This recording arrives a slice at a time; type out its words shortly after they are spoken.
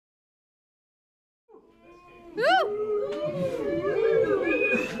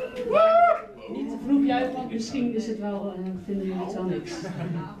Niet te vroeg juichen, want misschien is het wel, vinden jullie het wel niks.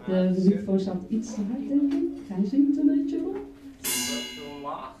 De microfoon staat iets te hard, denk ik. Hij zingt een beetje op. Zo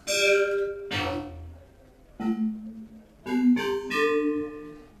laag.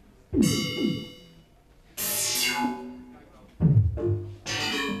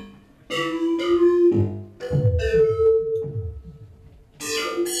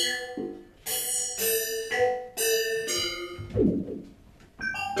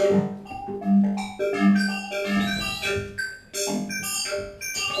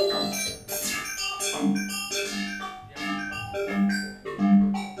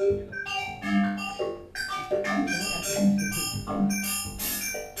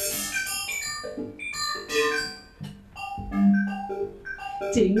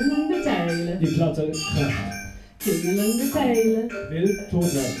 Tingelende tijlen. Die platte kracht. Tingelende tijlen. Wil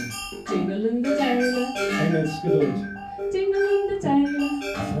totlaten. Tingelende tijlen. Engels geduld. Tingelende tijlen.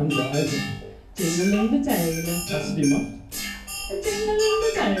 Fremde eisen. Tingelende tijlen. Was die macht?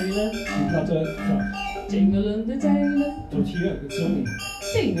 Tingelende tijlen. Die platte kracht. Tingelende tijlen. Tot hier gezogen.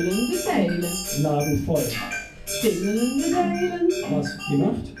 Tingelende tijlen. Laden voll. Tingelende tijlen. Was die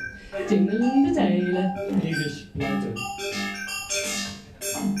macht? Tingelende tijlen. Ewig pleite.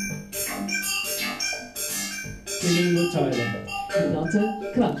 Tingelnde Teile. Platte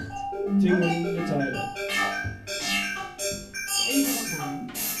kracht. Tingelnde Teile. Even wat gaan.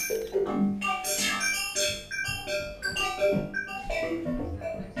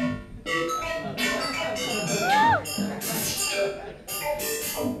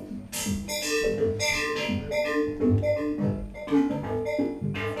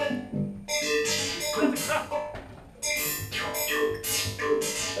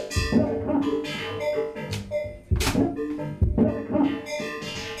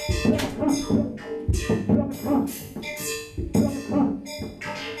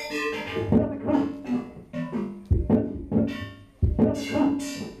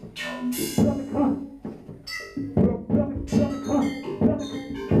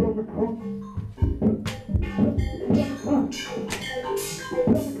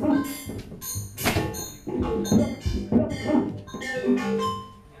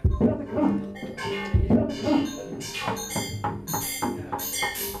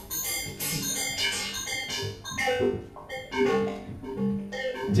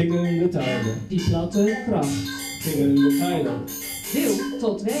 Tingelnde Teile. Die platte kracht. Tingelnde Teile. Wil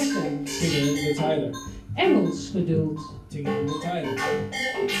tot werken. Tingelnde Teile. Engels geduld. Tingelnde Teile.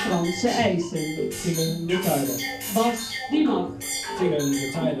 Franse eisen. Tingelnde Teile. Was die macht.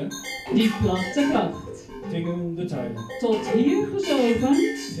 Tingelnde Teile. Die platte kracht. Tingelnde Teile. Tot hier gezogen.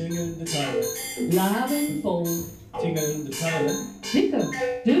 Tingelnde Teile. Laden vol. Tingelnde Teile.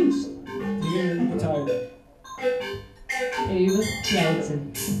 Dikke, dunst. Tingelnde Teile. Eeuwig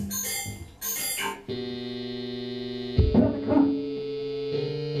pleiten.